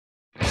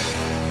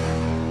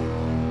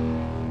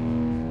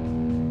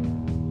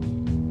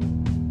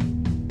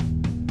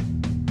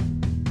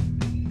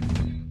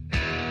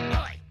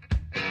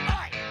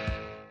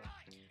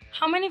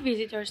how many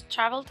visitors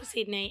travel to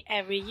Sydney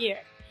every year.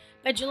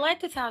 By July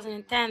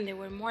 2010, there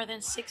were more than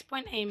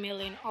 6.8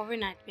 million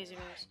overnight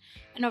visitors,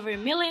 and over a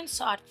million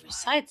sought for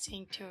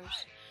sightseeing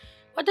tours.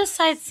 What does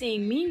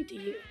sightseeing mean to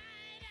you?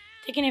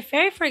 Taking a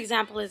ferry, for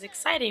example, is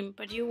exciting,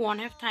 but you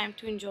won't have time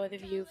to enjoy the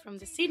view from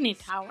the Sydney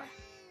Tower.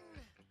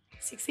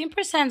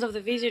 16% of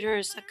the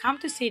visitors that come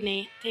to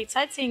Sydney take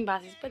sightseeing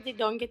buses, but they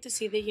don't get to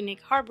see the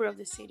unique harbour of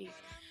the city.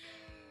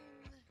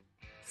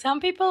 Some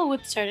people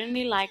would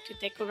certainly like to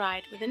take a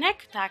ride with an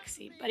eco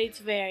taxi, but it's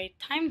very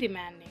time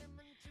demanding.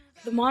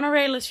 The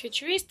monorail is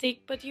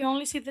futuristic, but you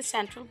only see the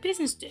central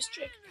business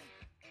district.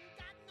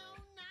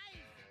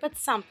 But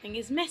something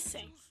is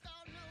missing.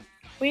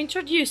 We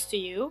introduce to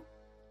you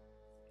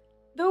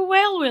the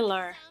Whale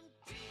Wheeler.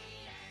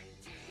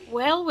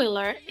 Whale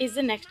Wheeler is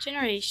the next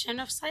generation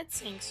of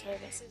sightseeing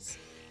services.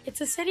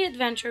 It's a city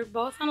adventure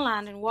both on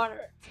land and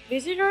water.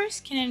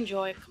 Visitors can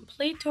enjoy a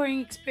complete touring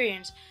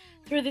experience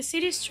through the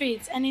city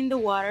streets and in the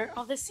water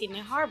of the Sydney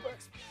Harbour.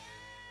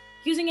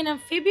 Using an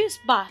amphibious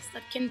bus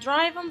that can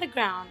drive on the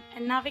ground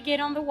and navigate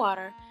on the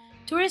water,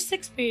 tourists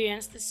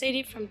experience the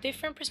city from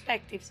different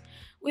perspectives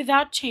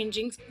without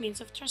changing means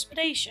of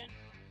transportation.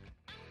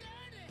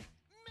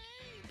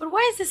 But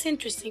why is this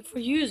interesting for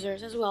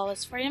users as well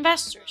as for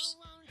investors?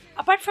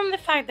 Apart from the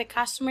fact that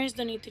customers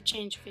don't need to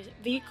change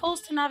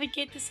vehicles to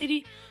navigate the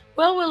city,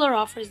 Whale Wheeler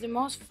offers the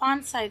most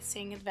fun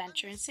sightseeing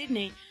adventure in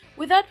Sydney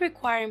without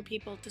requiring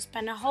people to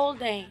spend a whole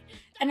day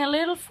and a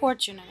little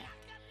fortune on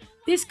it.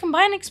 This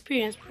combined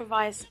experience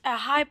provides a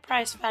high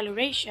price-value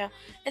ratio,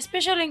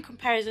 especially in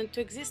comparison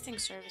to existing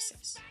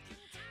services.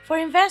 For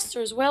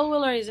investors, Whale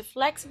Wheeler is a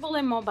flexible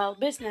and mobile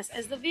business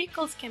as the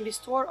vehicles can be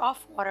stored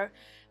off-water,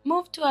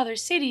 moved to other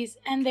cities,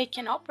 and they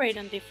can operate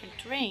on different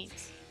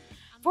terrains.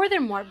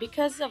 Furthermore,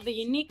 because of the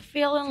unique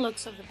feel and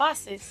looks of the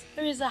buses,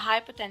 there is a high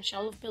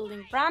potential of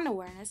building brand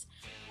awareness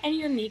and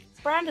unique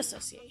brand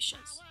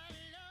associations.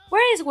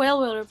 Where is Whale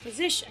Wheeler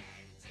positioned?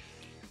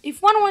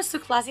 If one wants to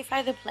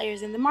classify the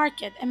players in the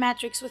market, a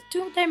matrix with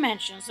two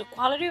dimensions, the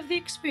quality of the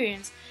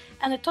experience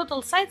and the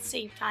total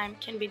sightseeing time,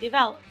 can be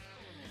developed.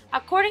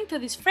 According to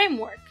this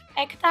framework,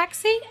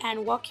 eco-taxi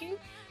and walking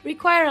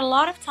require a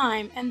lot of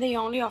time and they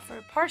only offer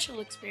a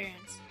partial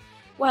experience,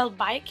 while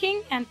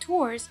biking and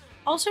tours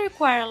also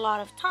require a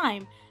lot of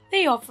time,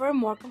 they offer a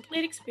more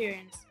complete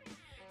experience.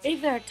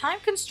 If there are time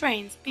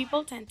constraints,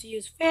 people tend to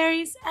use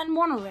ferries and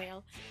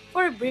monorail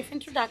for a brief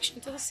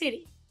introduction to the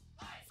city.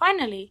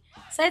 Finally,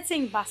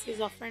 sightseeing buses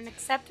offer an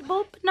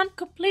acceptable but not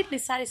completely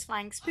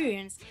satisfying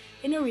experience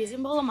in a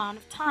reasonable amount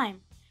of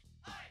time.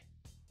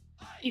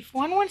 If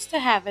one wants to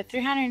have a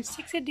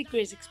 360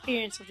 degrees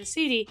experience of the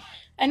city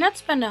and not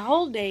spend a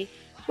whole day,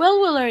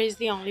 Whale Wheeler is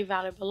the only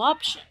valuable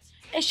option.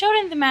 As shown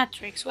in the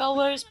matrix, Whale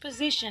Wheeler is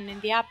positioned in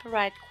the upper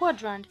right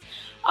quadrant,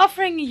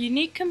 offering a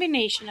unique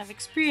combination of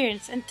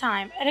experience and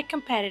time at a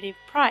competitive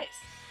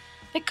price.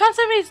 The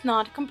concept is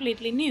not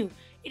completely new.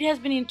 It has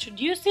been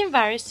introduced in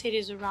various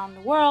cities around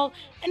the world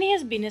and it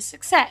has been a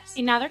success.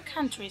 In other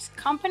countries,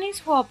 companies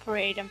who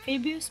operate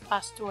amphibious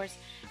bus tours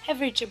have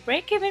reached a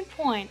break-even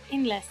point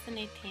in less than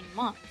 18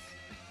 months.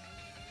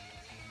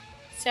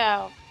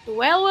 So, the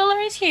Whale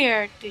Wheeler is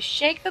here to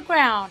shake the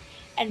ground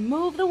and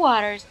move the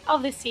waters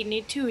of the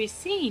Sydney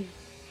tourist scene.